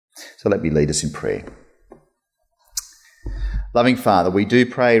So let me lead us in prayer. Loving Father, we do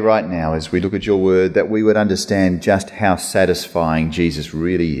pray right now as we look at your word that we would understand just how satisfying Jesus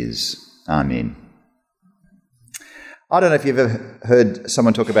really is. Amen. I don't know if you've ever heard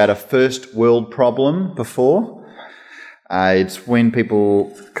someone talk about a first world problem before. It's when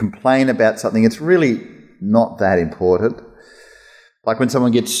people complain about something. It's really not that important. Like when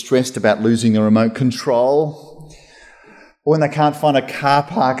someone gets stressed about losing a remote control, or when they can't find a car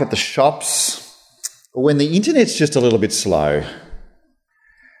park at the shops, or when the internet's just a little bit slow.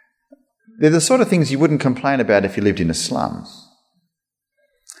 They're the sort of things you wouldn't complain about if you lived in a slum,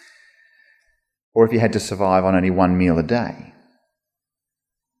 or if you had to survive on only one meal a day.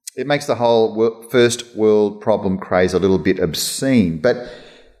 It makes the whole first world problem craze a little bit obscene. But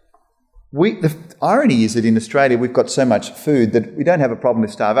the irony is that in Australia we've got so much food that we don't have a problem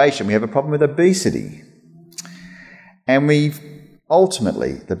with starvation, we have a problem with obesity. And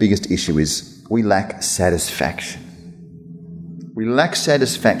ultimately, the biggest issue is we lack satisfaction. We lack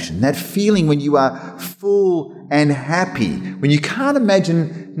satisfaction, that feeling when you are full and happy, when you can't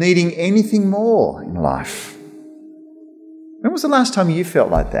imagine needing anything more in life. When was the last time you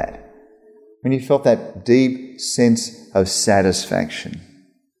felt like that? When you felt that deep sense of satisfaction?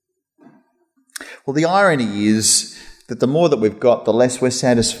 Well, the irony is that the more that we've got, the less we're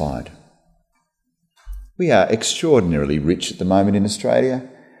satisfied. We are extraordinarily rich at the moment in Australia,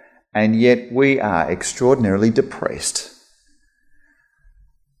 and yet we are extraordinarily depressed.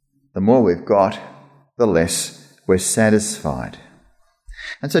 The more we've got, the less we're satisfied.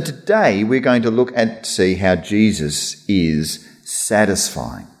 And so today we're going to look and see how Jesus is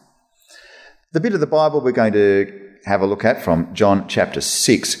satisfying. The bit of the Bible we're going to have a look at from John chapter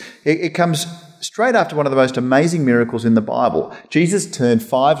 6, it comes straight after one of the most amazing miracles in the Bible. Jesus turned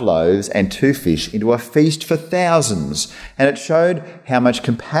 5 loaves and 2 fish into a feast for thousands, and it showed how much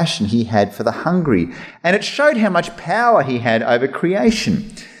compassion he had for the hungry, and it showed how much power he had over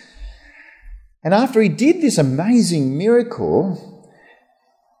creation. And after he did this amazing miracle,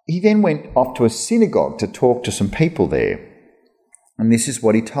 he then went off to a synagogue to talk to some people there. And this is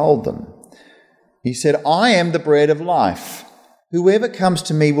what he told them. He said, "I am the bread of life. Whoever comes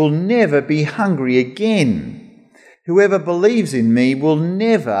to me will never be hungry again. Whoever believes in me will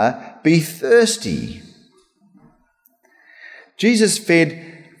never be thirsty." Jesus fed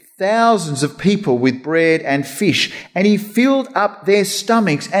thousands of people with bread and fish, and he filled up their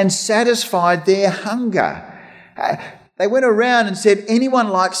stomachs and satisfied their hunger. They went around and said, "Anyone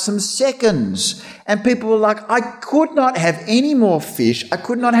like some seconds?" And people were like, "I could not have any more fish. I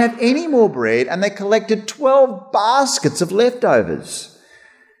could not have any more bread." And they collected 12 baskets of leftovers.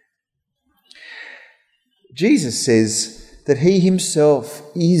 Jesus says that he himself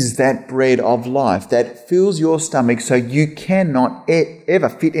is that bread of life that fills your stomach so you cannot ever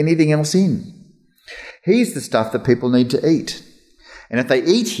fit anything else in. He's the stuff that people need to eat. And if they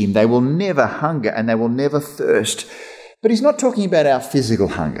eat him, they will never hunger and they will never thirst. But he's not talking about our physical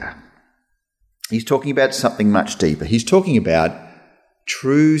hunger. He's talking about something much deeper. He's talking about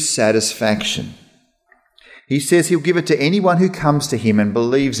true satisfaction. He says he'll give it to anyone who comes to him and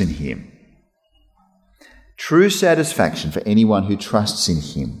believes in him. True satisfaction for anyone who trusts in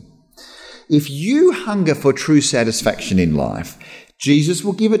him. If you hunger for true satisfaction in life, Jesus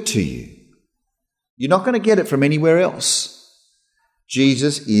will give it to you. You're not going to get it from anywhere else.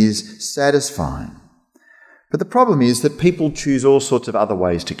 Jesus is satisfying. But the problem is that people choose all sorts of other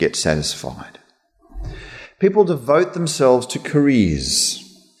ways to get satisfied. People devote themselves to careers.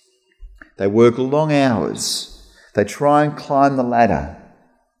 They work long hours. They try and climb the ladder.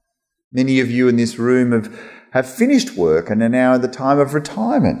 Many of you in this room have finished work and are now at the time of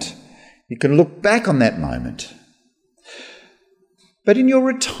retirement. You can look back on that moment. But in your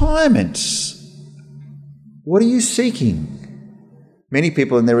retirement, what are you seeking? Many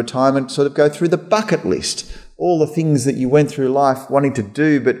people in their retirement sort of go through the bucket list, all the things that you went through life wanting to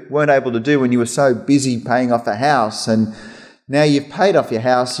do but weren't able to do when you were so busy paying off a house, and now you've paid off your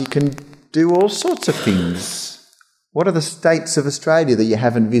house, you can do all sorts of things. What are the states of Australia that you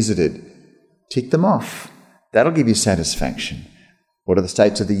haven't visited? Tick them off. That'll give you satisfaction. What are the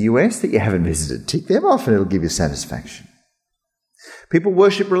states of the US that you haven't visited? Tick them off and it'll give you satisfaction. People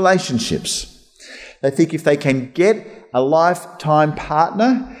worship relationships. They think if they can get a lifetime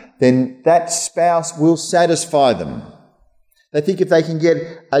partner, then that spouse will satisfy them. They think if they can get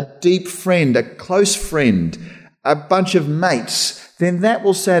a deep friend, a close friend, a bunch of mates, then that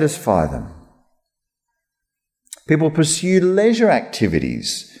will satisfy them. People pursue leisure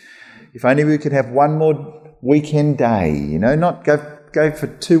activities. If only we could have one more weekend day, not go for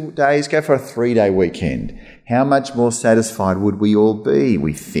 2 days, go for a 3-day weekend. how much more satisfied would we all be,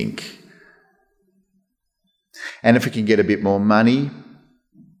 we think? And if we can get a bit more money,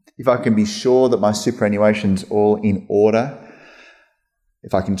 if I can be sure that my superannuation's all in order,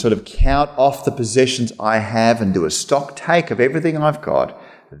 if I can sort of count off the possessions I have and do a stock take of everything I've got,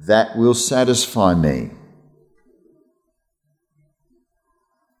 that will satisfy me.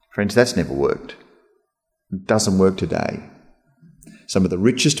 Friends, that's never worked. It doesn't work today. Some of the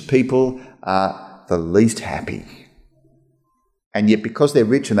richest people are the least happy. And yet because they're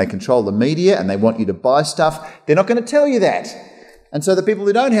rich and they control the media and they want you to buy stuff, they're not going to tell you that. And so the people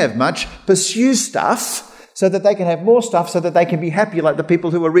who don't have much pursue stuff so that they can have more stuff so that they can be happy like the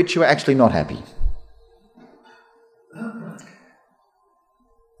people who are rich who are actually not happy.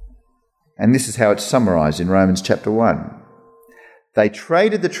 And this is how it's summarised in Romans chapter 1. They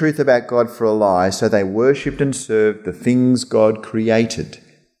traded the truth about God for a lie, so they worshipped and served the things God created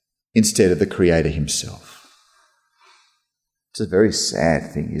instead of the Creator himself. It's a very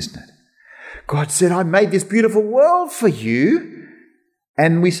sad thing, isn't it? God said, I made this beautiful world for you.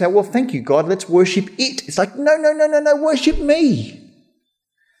 And we say, well, thank you, God, let's worship it. It's like, no, worship me.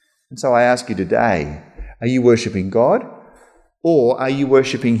 And so I ask you today, are you worshipping God or are you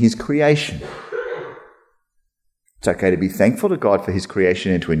worshipping his creation? It's okay to be thankful to God for his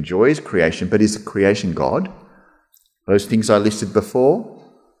creation and to enjoy his creation, but is the creation God? Those things I listed before?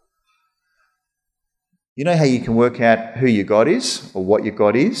 You know how you can work out who your God is or what your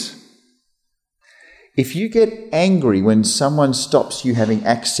God is? If you get angry when someone stops you having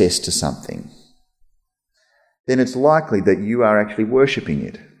access to something, then it's likely that you are actually worshipping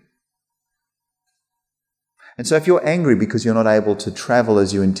it. And so if you're angry because you're not able to travel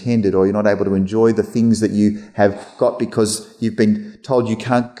as you intended, or you're not able to enjoy the things that you have got because you've been told you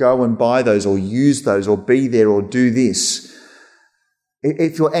can't go and buy those or use those or be there or do this,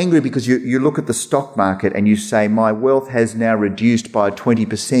 if you're angry because you look at the stock market and you say, my wealth has now reduced by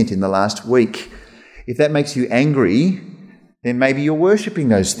 20% in the last week, if that makes you angry, then maybe you're worshipping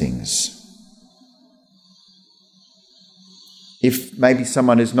those things. If maybe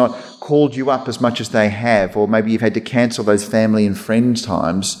someone has not called you up as much as they have, or maybe you've had to cancel those family and friend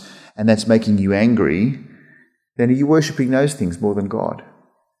times and that's making you angry, then are you worshipping those things more than God?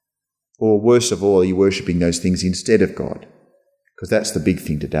 Or worse of all, are you worshipping those things instead of God? Because that's the big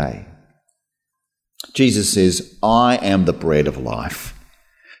thing today. Jesus says, I am the bread of life.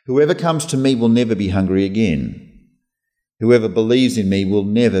 Whoever comes to me will never be hungry again. Whoever believes in me will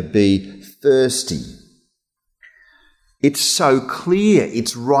never be thirsty. It's so clear.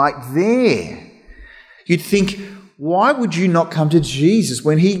 It's right there. You'd think, why would you not come to Jesus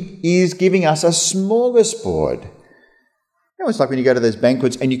when he is giving us a smorgasbord? You know, it's like when you go to those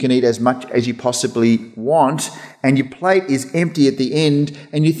banquets and you can eat as much as you possibly want and your plate is empty at the end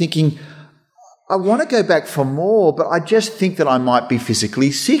and you're thinking, I want to go back for more, but I just think that I might be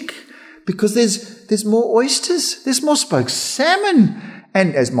physically sick because there's more oysters, there's more smoked salmon.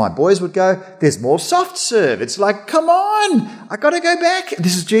 And as my boys would go, there's more soft serve. It's like, come on, I got to go back.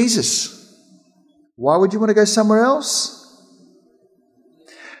 This is Jesus. Why would you want to go somewhere else?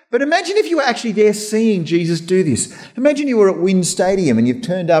 But imagine if you were actually there seeing Jesus do this. Imagine you were at Wynn Stadium and you've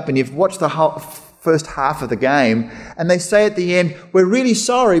turned up and you've watched the whole first half of the game and they say at the end, we're really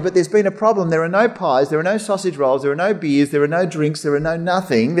sorry, but there's been a problem. There are no pies, there are no sausage rolls, there are no beers, there are no drinks, there are no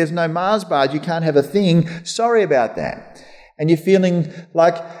nothing. There's no Mars bars, you can't have a thing. Sorry about that. And you're feeling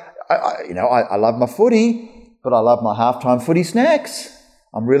like, I love my footy, but I love my halftime footy snacks.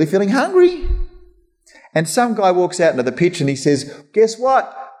 I'm really feeling hungry. And some guy walks out into the pitch and he says, guess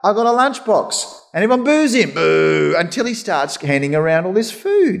what? I got a lunchbox. And everyone boos him, boo, until he starts handing around all this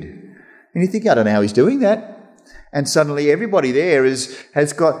food. And you think, I don't know how he's doing that. And suddenly everybody there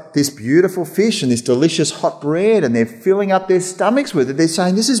has got this beautiful fish and this delicious hot bread and they're filling up their stomachs with it. They're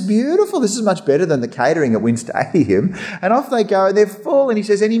saying, this is beautiful. This is much better than the catering at Wynn Stadium. And off they go and they're full and he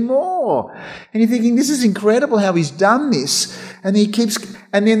says, any more? And you're thinking, this is incredible how he's done this. And he keeps,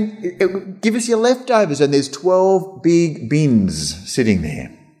 and then give us your leftovers. And there's 12 big bins sitting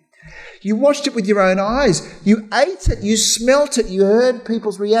there. You watched it with your own eyes. You ate it. You smelt it. You heard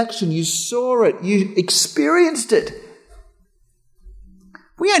people's reaction. You saw it. You experienced it.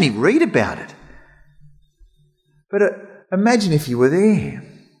 We only read about it. But imagine if you were there.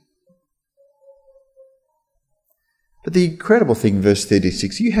 But the incredible thing, verse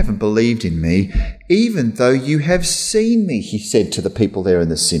 36, you haven't believed in me, even though you have seen me, he said to the people there in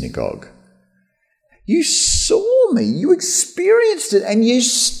the synagogue. You saw me. You experienced it, and you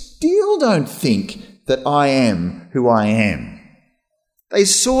still don't think that I am who I am. They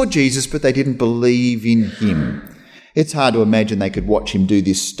saw Jesus, but they didn't believe in him. It's hard to imagine they could watch him do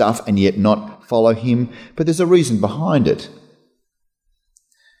this stuff and yet not follow him, but there's a reason behind it.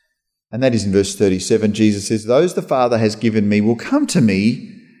 And that is in verse 37, Jesus says, "Those the Father has given me will come to me,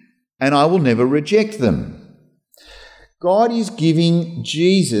 and I will never reject them." God is giving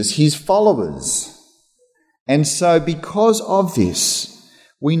Jesus his followers. And so because of this,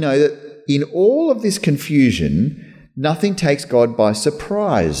 we know that in all of this confusion, nothing takes God by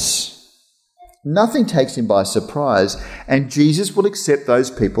surprise. Nothing takes him by surprise, and Jesus will accept those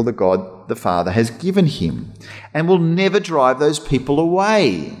people that God the Father has given him and will never drive those people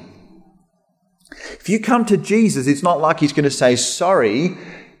away. If you come to Jesus, it's not like he's going to say, "Sorry,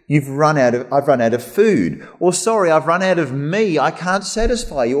 I've run out of food," or "Sorry, I've run out of me, I can't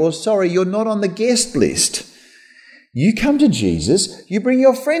satisfy you," or "Sorry, you're not on the guest list." You come to Jesus, you bring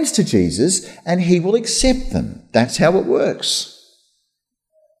your friends to Jesus, and he will accept them. That's how it works.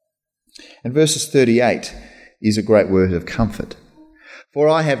 And verses 38 is a great word of comfort. "For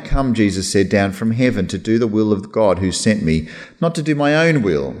I have come," Jesus said, "down from heaven to do the will of God who sent me, not to do my own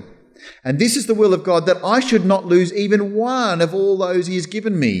will. And this is the will of God, that I should not lose even one of all those he has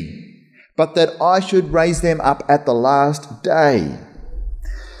given me, but that I should raise them up at the last day."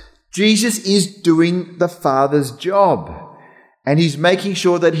 Jesus is doing the Father's job, and he's making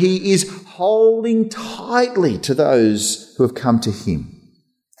sure that he is holding tightly to those who have come to him.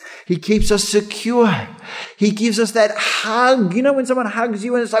 He keeps us secure. He gives us that hug. You know when someone hugs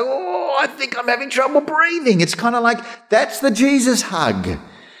you and it's like, "Oh, I think I'm having trouble breathing." It's kind of like, that's the Jesus hug.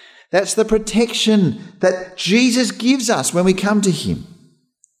 That's the protection that Jesus gives us when we come to him.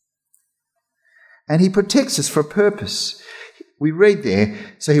 And he protects us for a purpose. We read there,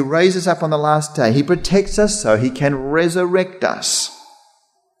 so he raises up on the last day. He protects us so he can resurrect us.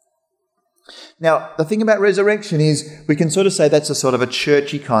 Now, the thing about resurrection is we can sort of say that's a sort of a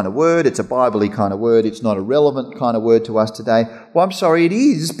churchy kind of word. It's a Bible-y kind of word. It's not a relevant kind of word to us today. Well, I'm sorry, it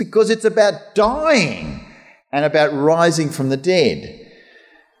is, because it's about dying and about rising from the dead.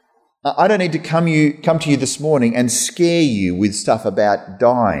 I don't need to come to you this morning and scare you with stuff about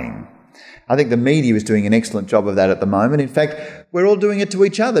dying. I think the media is doing an excellent job of that at the moment. In fact, we're all doing it to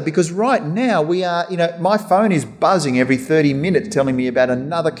each other, because right now we are, my phone is buzzing every 30 minutes telling me about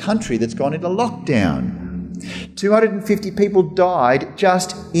another country that's gone into lockdown. 250 people died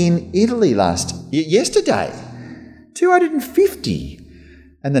just in Italy yesterday. 250.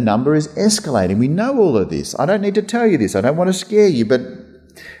 And the number is escalating. We know all of this. I don't need to tell you this. I don't want to scare you, but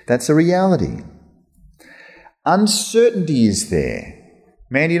that's a reality. Uncertainty is there.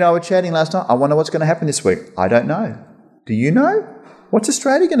 Mandy and I were chatting last night. I wonder what's going to happen this week. I don't know. Do you know? What's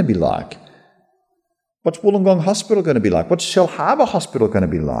Australia going to be like? What's Wollongong Hospital going to be like? What's Shell Harbour Hospital going to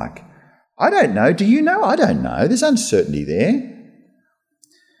be like? I don't know. Do you know? I don't know. There's uncertainty there.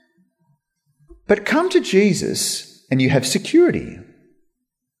 But come to Jesus and you have security.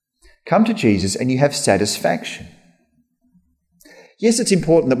 Come to Jesus and you have satisfaction. Yes, it's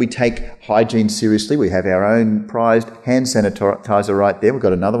important that we take hygiene seriously. We have our own prized hand sanitizer right there. We've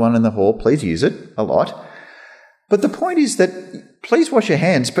got another one in the hall. Please use it a lot. But the point is that please wash your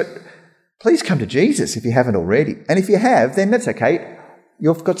hands, but please come to Jesus if you haven't already. And if you have, then that's okay.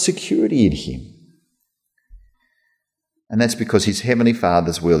 You've got security in him. And that's because his heavenly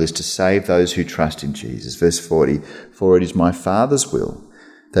Father's will is to save those who trust in Jesus. Verse 40, "For it is my Father's will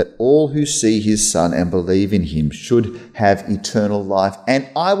that all who see his Son and believe in him should have eternal life, and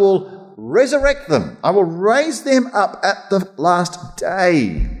I will resurrect them. I will raise them up at the last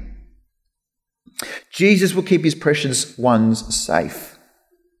day." Jesus will keep his precious ones safe.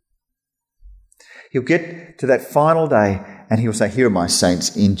 He'll get to that final day and he'll say, "Here are my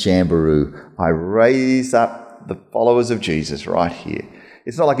saints in Jamboree. I raise up the followers of Jesus right here."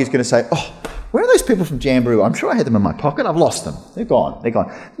 It's not like he's going to say, "Oh, where are those people from Jamboree? I'm sure I had them in my pocket. I've lost them. They're gone.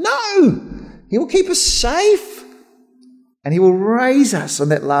 No! He will keep us safe. And he will raise us on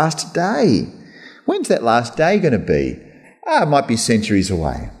that last day. When's that last day going to be? It might be centuries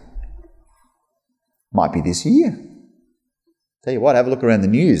away. Might be this year. Tell you what, have a look around the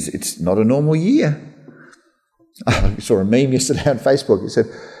news. It's not a normal year. I saw a meme yesterday on Facebook. It said,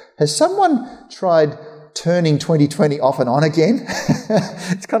 "Has someone tried turning 2020 off and on again?"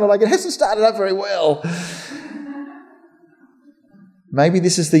 It's kind of like it hasn't started up very well. Maybe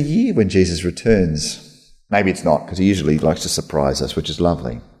this is the year when Jesus returns. Maybe it's not, because he usually likes to surprise us, which is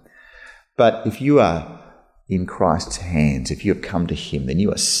lovely. But if you are in Christ's hands, if you have come to him, then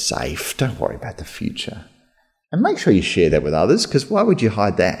you are safe. Don't worry about the future. And make sure you share that with others, because why would you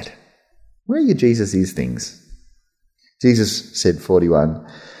hide that? Where are your Jesus' things? Jesus said, 41,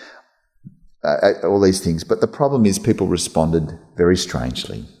 all these things. But the problem is people responded very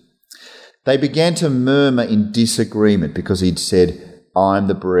strangely. They began to murmur in disagreement because he'd said, I'm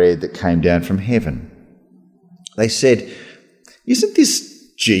the bread that came down from heaven. They said, isn't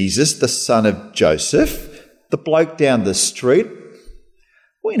this Jesus, the son of Joseph, the bloke down the street?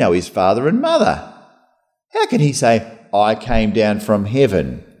 We know his father and mother. How can he say, I came down from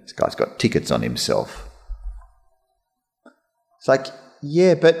heaven? This guy's got tickets on himself. It's like,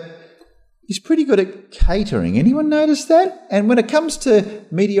 yeah, but he's pretty good at catering. Anyone notice that? And when it comes to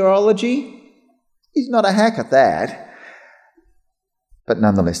meteorology, he's not a hack at that. But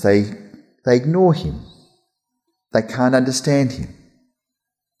nonetheless, they ignore him. They can't understand him.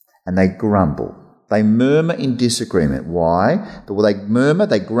 And they grumble. They murmur in disagreement. Why? Well,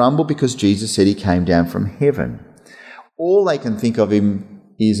 they grumble because Jesus said he came down from heaven. All they can think of him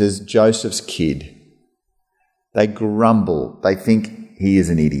is as Joseph's kid. They grumble. They think he is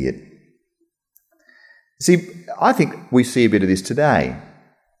an idiot. See, I think we see a bit of this today.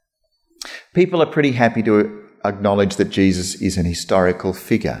 People are pretty happy to acknowledge that Jesus is an historical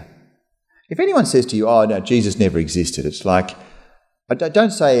figure. If anyone says to you, oh, no, Jesus never existed, it's like,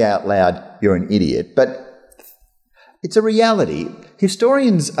 don't say out loud, you're an idiot, but it's a reality.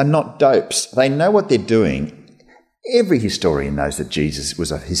 Historians are not dopes. They know what they're doing. Every historian knows that Jesus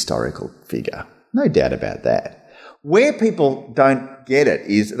was a historical figure. No doubt about that. Where people don't get it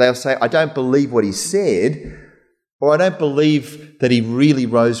is they'll say, I don't believe what he said, or I don't believe that he really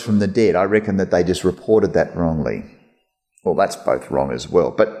rose from the dead. I reckon that they just reported that wrongly. Well, that's both wrong as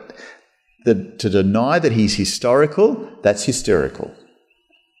well. But to deny that he's historical, that's hysterical.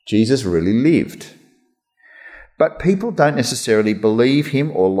 Jesus really lived. But people don't necessarily believe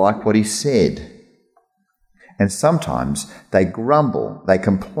him or like what he said. And sometimes they grumble, they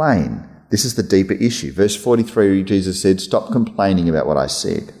complain. This is the deeper issue. Verse 43, Jesus said, stop complaining about what I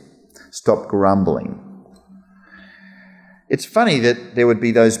said. Stop grumbling. It's funny that there would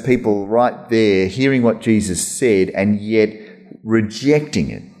be those people right there hearing what Jesus said and yet rejecting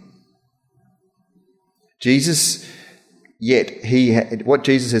it. What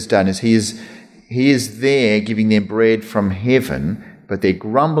Jesus has done is he is there giving them bread from heaven, but they're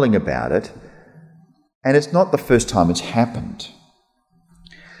grumbling about it, and it's not the first time it's happened.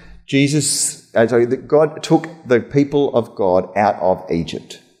 God took the people of God out of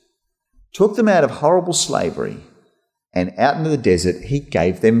Egypt, took them out of horrible slavery, and out into the desert, he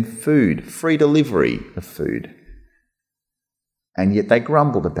gave them food, free delivery of food. And yet they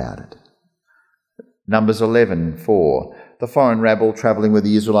grumbled about it. Numbers 11:4. The foreign rabble travelling with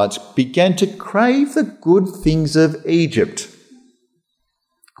the Israelites began to crave the good things of Egypt.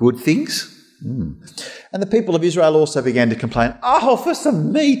 Good things? And the people of Israel also began to complain, oh, for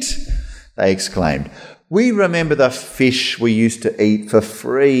some meat, they exclaimed. We remember the fish we used to eat for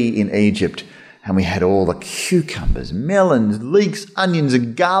free in Egypt, and we had all the cucumbers, melons, leeks, onions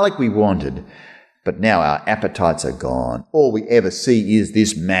and garlic we wanted. But now our appetites are gone. All we ever see is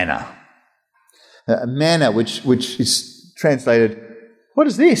this manna. Manna, which is translated, what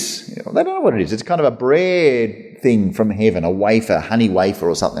is this? They don't know what it is. It's kind of a bread thing from heaven, a wafer, honey wafer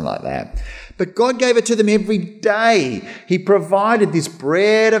or something like that. But God gave it to them every day. He provided this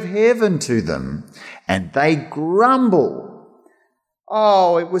bread of heaven to them, and they grumble.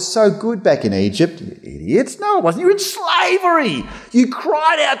 Oh, it was so good back in Egypt. You idiots. No, it wasn't. You were in slavery. You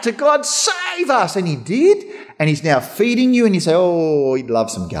cried out to God, save us. And he did. And he's now feeding you. And you say, oh, he'd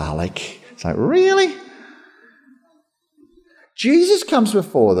love some garlic. It's like, really? Jesus comes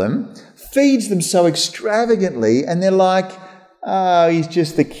before them, feeds them so extravagantly, and they're like, oh, he's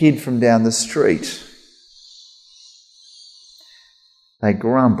just the kid from down the street. They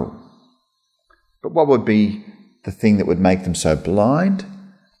grumble. But what would be the thing that would make them so blind?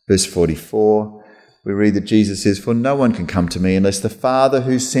 Verse 44, we read that Jesus says, for no one can come to me unless the Father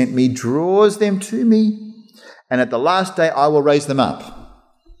who sent me draws them to me, and at the last day I will raise them up.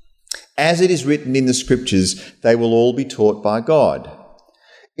 As it is written in the Scriptures, they will all be taught by God.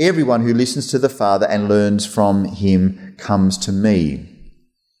 Everyone who listens to the Father and learns from him comes to me.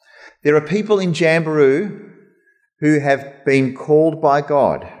 There are people in Jamberoo who have been called by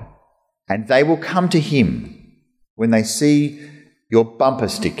God, and they will come to him when they see your bumper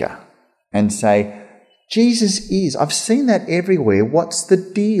sticker and say, Jesus is, I've seen that everywhere, what's the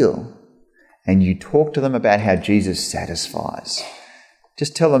deal? And you talk to them about how Jesus satisfies.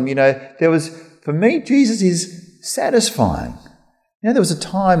 Just tell them, for me, Jesus is satisfying. There was a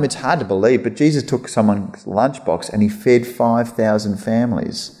time, it's hard to believe, but Jesus took someone's lunchbox and he fed 5,000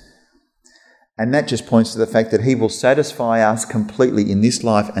 families. And that just points to the fact that he will satisfy us completely in this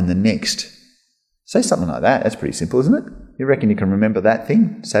life and the next. Say something like that. That's pretty simple, isn't it? You reckon you can remember that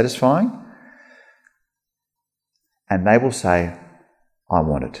thing? Satisfying? And they will say, I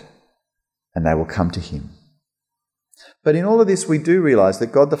want it. And they will come to him. But in all of this, we do realise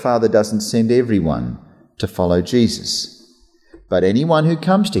that God the Father doesn't send everyone to follow Jesus. But anyone who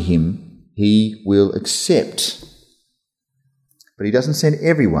comes to him, he will accept. But he doesn't send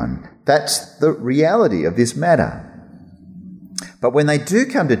everyone. That's the reality of this matter. But when they do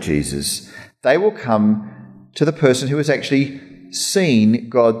come to Jesus, they will come to the person who has actually seen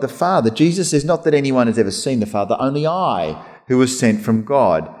God the Father. Jesus says, not that anyone has ever seen the Father, only I, who was sent from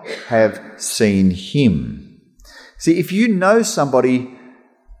God, have seen him. See, if you know somebody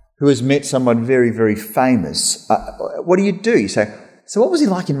who has met someone very, very famous, what do? You say, so what was he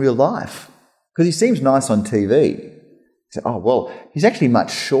like in real life? Because he seems nice on TV. You say, oh, well, he's actually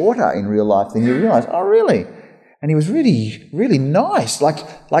much shorter in real life than you realise. Oh, really? And he was really, really nice. Like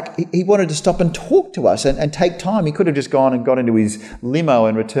he wanted to stop and talk to us and take time. He could have just gone and got into his limo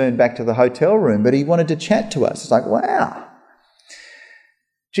and returned back to the hotel room, but he wanted to chat to us. It's like, wow.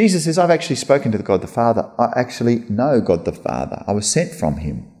 Jesus says, I've actually spoken to God the Father. I actually know God the Father. I was sent from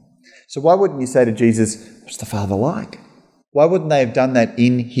him. So why wouldn't you say to Jesus, what's the Father like? Why wouldn't they have done that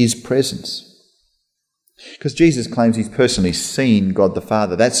in his presence? Because Jesus claims he's personally seen God the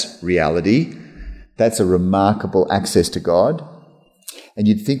Father. That's reality. That's a remarkable access to God. And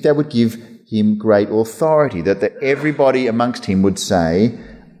you'd think that would give him great authority, that everybody amongst him would say,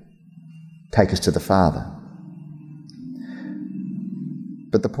 take us to the Father.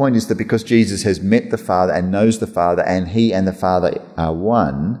 But the point is that because Jesus has met the Father and knows the Father, and he and the Father are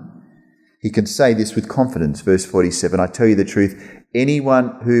one, he can say this with confidence. Verse 47, I tell you the truth,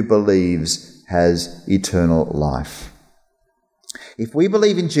 anyone who believes has eternal life. If we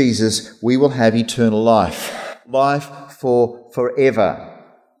believe in Jesus, we will have eternal life. Life for forever.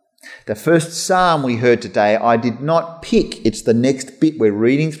 The first psalm we heard today, I did not pick. It's the next bit we're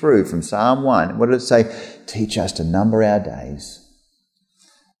reading through from Psalm 1. What did it say? Teach us to number our days.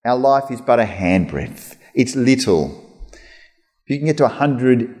 Our life is but a handbreadth. It's little. If you can get to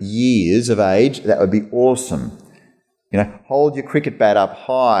 100 years of age, that would be awesome. Hold your cricket bat up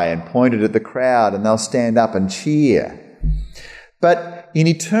high and point it at the crowd and they'll stand up and cheer. But in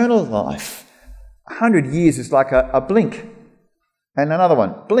eternal life, 100 years is like a blink. And another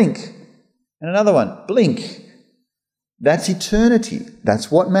one, blink. And another one, blink. That's eternity.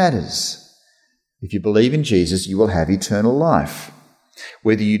 That's what matters. If you believe in Jesus, you will have eternal life.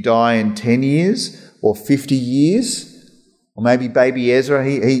 Whether you die in 10 years or 50 years, or maybe baby Ezra,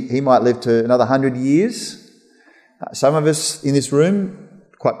 he might live to another 100 years. Some of us in this room,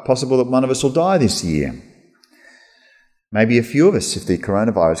 quite possible that one of us will die this year. Maybe a few of us if the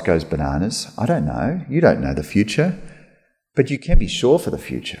coronavirus goes bananas. I don't know. You don't know the future. But you can be sure for the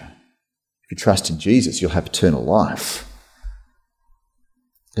future. If you trust in Jesus, you'll have eternal life.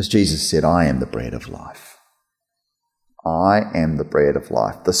 As Jesus said, I am the bread of life. I am the bread of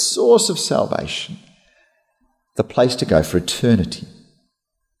life, the source of salvation, the place to go for eternity.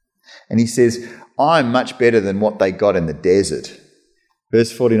 And he says, I'm much better than what they got in the desert.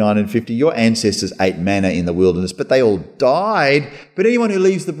 Verse 49 and 50, your ancestors ate manna in the wilderness, but they all died. But anyone who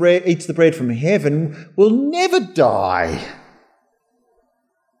eats the bread from heaven will never die.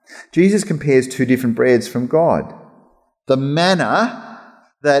 Jesus compares two different breads from God. The manna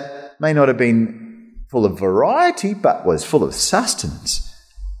that may not have been full of variety, but was full of sustenance.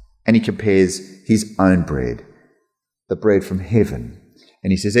 And he compares his own bread, the bread from heaven.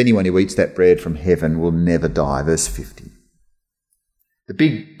 And he says, anyone who eats that bread from heaven will never die. Verse 50. The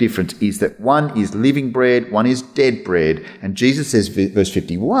big difference is that one is living bread, one is dead bread. And Jesus says, verse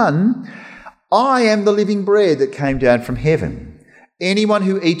 51, I am the living bread that came down from heaven. Anyone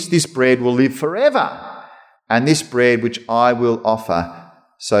who eats this bread will live forever. And this bread which I will offer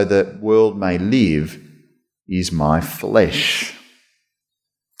so the world may live is my flesh.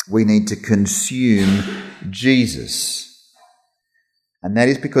 We need to consume Jesus. And that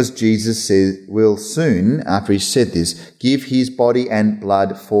is because Jesus will soon, after he said this, give his body and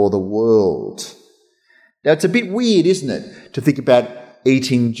blood for the world. Now, it's a bit weird, isn't it, to think about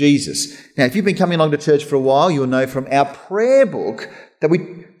eating Jesus. Now, if you've been coming along to church for a while, you'll know from our prayer book that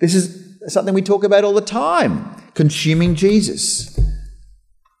this is something we talk about all the time, consuming Jesus.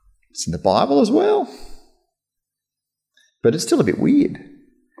 It's in the Bible as well. But it's still a bit weird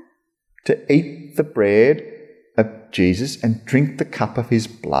to eat the bread of Jesus and drink the cup of his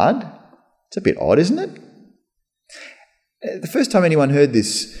blood. It's a bit odd, isn't it? The first time anyone heard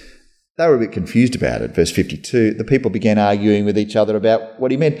this, they were a bit confused about it. Verse 52, the people began arguing with each other about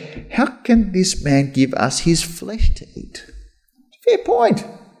what he meant. How can this man give us his flesh to eat? Fair point.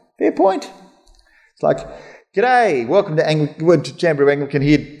 Fair point. It's like, g'day, welcome to Jamboree Anglican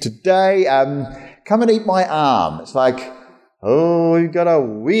here today. Come and eat my arm. It's like, oh, you've got a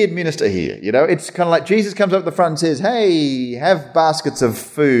weird minister here. It's kind of like Jesus comes up the front and says, hey, have baskets of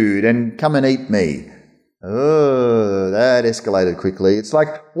food and come and eat me. Oh, that escalated quickly. It's like,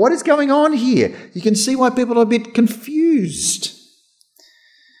 what is going on here? You can see why people are a bit confused.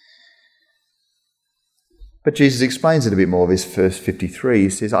 But Jesus explains it a bit more. Verse 53, he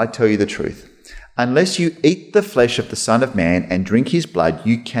says, I tell you the truth. Unless you eat the flesh of the Son of Man and drink his blood,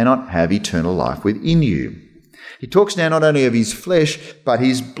 you cannot have eternal life within you. He talks now not only of his flesh, but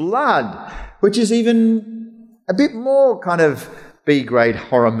his blood, which is even a bit more kind of B-grade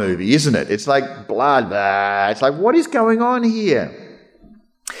horror movie, isn't it? It's like blood. It's like, what is going on here?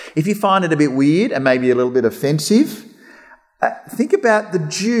 If you find it a bit weird and maybe a little bit offensive, think about the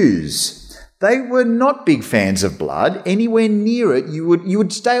Jews. They were not big fans of blood. Anywhere near it, you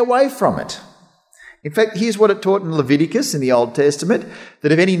would stay away from it. In fact, here's what it taught in Leviticus in the Old Testament,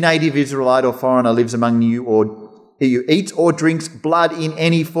 that if any native Israelite or foreigner lives among you or you eats or drinks blood in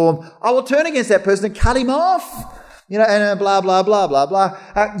any form, I will turn against that person and cut him off. And blah, blah, blah, blah, blah.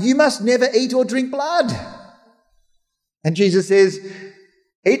 You must never eat or drink blood. And Jesus says,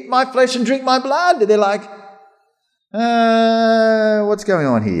 eat my flesh and drink my blood. And they're like, what's going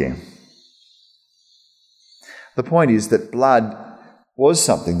on here? The point is that blood was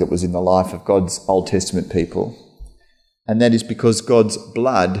something that was in the life of God's Old Testament people. And that is because God's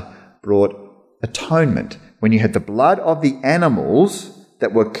blood brought atonement. When you had the blood of the animals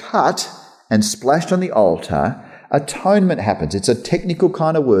that were cut and splashed on the altar, atonement happens. It's a technical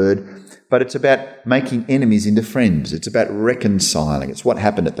kind of word, but it's about making enemies into friends. It's about reconciling. It's what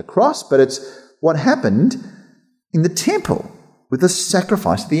happened at the cross, but it's what happened in the temple with the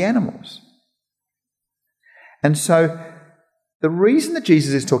sacrifice of the animals. And so the reason that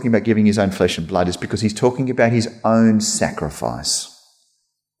Jesus is talking about giving his own flesh and blood is because he's talking about his own sacrifice.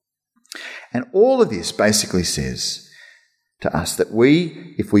 And all of this basically says to us that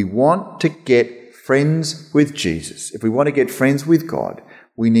if we want to get friends with Jesus, if we want to get friends with God,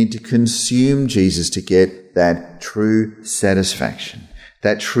 we need to consume Jesus to get that true satisfaction.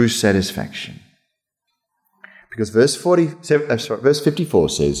 Because verse 54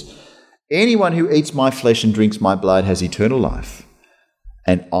 says, anyone who eats my flesh and drinks my blood has eternal life,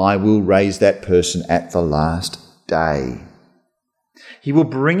 and I will raise that person at the last day. He will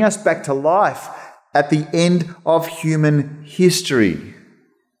bring us back to life at the end of human history.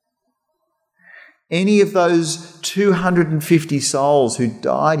 Any of those 250 souls who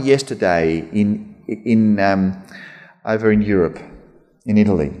died yesterday over in Europe, in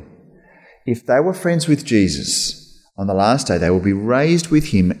Italy, if they were friends with Jesus, on the last day they will be raised with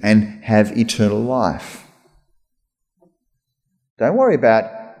him and have eternal life. Don't worry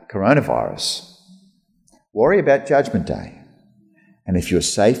about coronavirus. Worry about Judgment Day. And if you're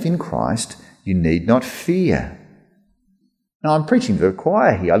safe in Christ, you need not fear. Now, I'm preaching to the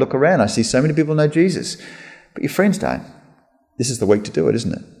choir here. I look around, I see so many people know Jesus, but your friends don't. This is the week to do it,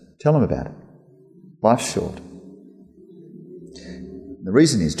 isn't it? Tell them about it. Life's short. The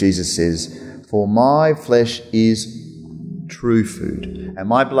reason is Jesus says, for my flesh is true food, and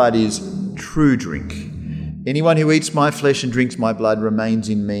my blood is true drink. Anyone who eats my flesh and drinks my blood remains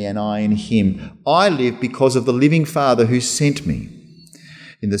in me, and I in him. I live because of the living Father who sent me.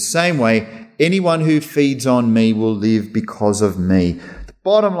 In the same way, anyone who feeds on me will live because of me. The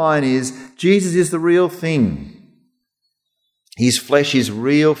bottom line is, Jesus is the real thing. His flesh is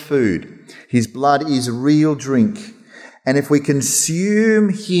real food. His blood is real drink. And if we consume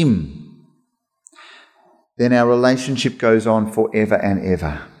him, then our relationship goes on forever and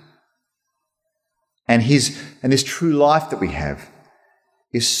ever. And this true life that we have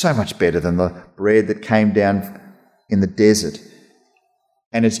is so much better than the bread that came down in the desert.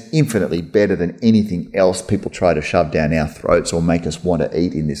 And it's infinitely better than anything else people try to shove down our throats or make us want to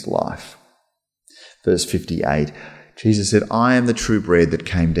eat in this life. Verse 58, Jesus said, I am the true bread that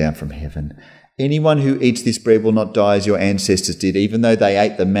came down from heaven. Anyone who eats this bread will not die as your ancestors did, even though they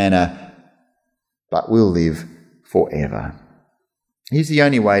ate the manna, but will live forever. Here's the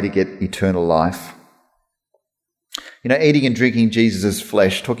only way to get eternal life. Eating and drinking Jesus'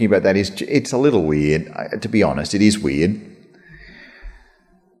 flesh, talking about that, it's a little weird. To be honest, it is weird.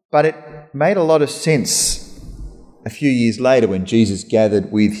 But it made a lot of sense a few years later when Jesus gathered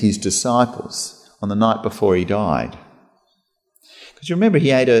with his disciples on the night before he died. Because you remember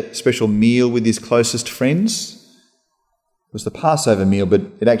he ate a special meal with his closest friends? It was the Passover meal, but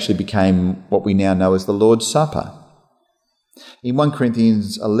it actually became what we now know as the Lord's Supper. In 1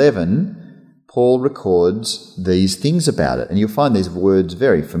 Corinthians 11, Paul records these things about it, and you'll find these words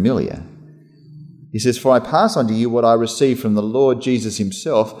very familiar. He says, for I pass on to you what I received from the Lord Jesus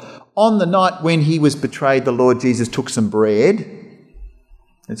himself. on the night when he was betrayed, the Lord Jesus took some bread.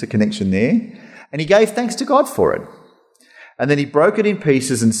 There's a connection there. And he gave thanks to God for it. And then he broke it in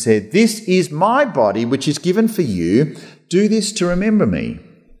pieces and said, "This is my body, which is given for you. Do this to remember me."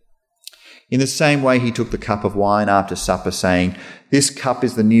 In the same way, he took the cup of wine after supper, saying, "This cup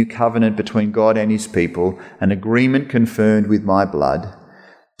is the new covenant between God and his people, an agreement confirmed with my blood.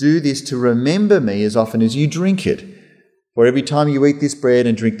 Do this to remember me as often as you drink it. For every time you eat this bread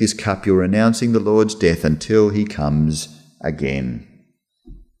and drink this cup, you're announcing the Lord's death until he comes again."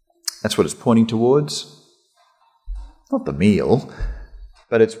 That's what it's pointing towards. Not the meal,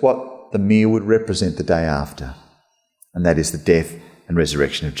 but it's what the meal would represent the day after. And that is the death and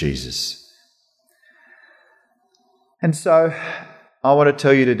resurrection of Jesus. And so I want to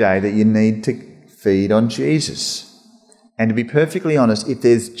tell you today that you need to feed on Jesus. And to be perfectly honest, if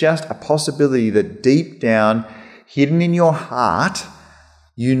there's just a possibility that deep down, hidden in your heart,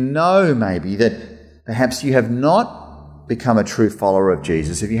 you know maybe that perhaps you have not become a true follower of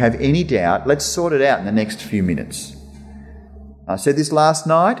Jesus. If you have any doubt, let's sort it out in the next few minutes. I said this last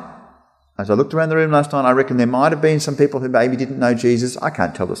night. As I looked around the room last night, I reckon there might have been some people who maybe didn't know Jesus. I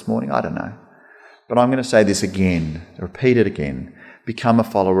can't tell this morning. I don't know. But I'm going to say this again, repeat it again. Become a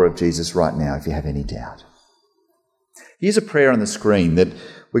follower of Jesus right now if you have any doubt. Here's a prayer on the screen that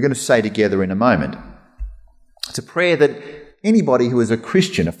we're going to say together in a moment. It's a prayer that anybody who is a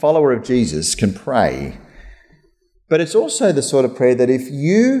Christian, a follower of Jesus, can pray. But it's also the sort of prayer that if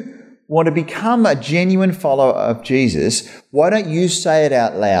you want to become a genuine follower of Jesus, why don't you say it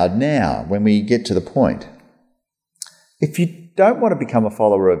out loud now when we get to the point? If you don't want to become a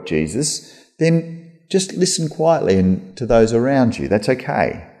follower of Jesus, then just listen quietly to those around you. That's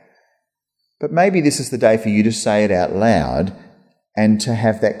okay. But maybe this is the day for you to say it out loud and to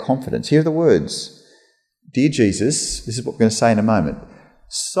have that confidence. Here are the words. "Dear Jesus," this is what we're going to say in a moment.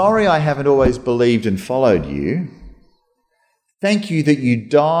 "Sorry I haven't always believed and followed you. Thank you that you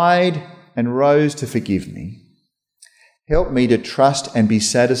died and rose to forgive me. Help me to trust and be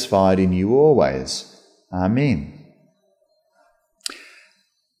satisfied in you always. Amen."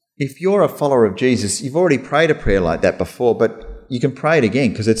 If you're a follower of Jesus, you've already prayed a prayer like that before, but you can pray it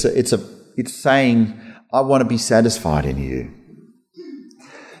again because it's saying, "I want to be satisfied in you."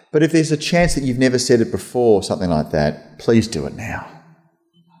 But if there's a chance that you've never said it before, something like that, please do it now.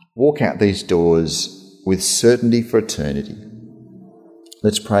 Walk out these doors with certainty for eternity.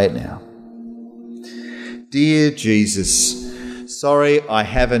 Let's pray it now. Dear Jesus, sorry I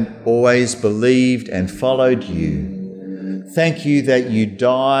haven't always believed and followed you. Thank you that you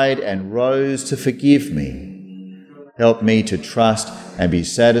died and rose to forgive me. Help me to trust and be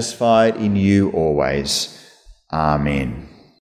satisfied in you always. Amen.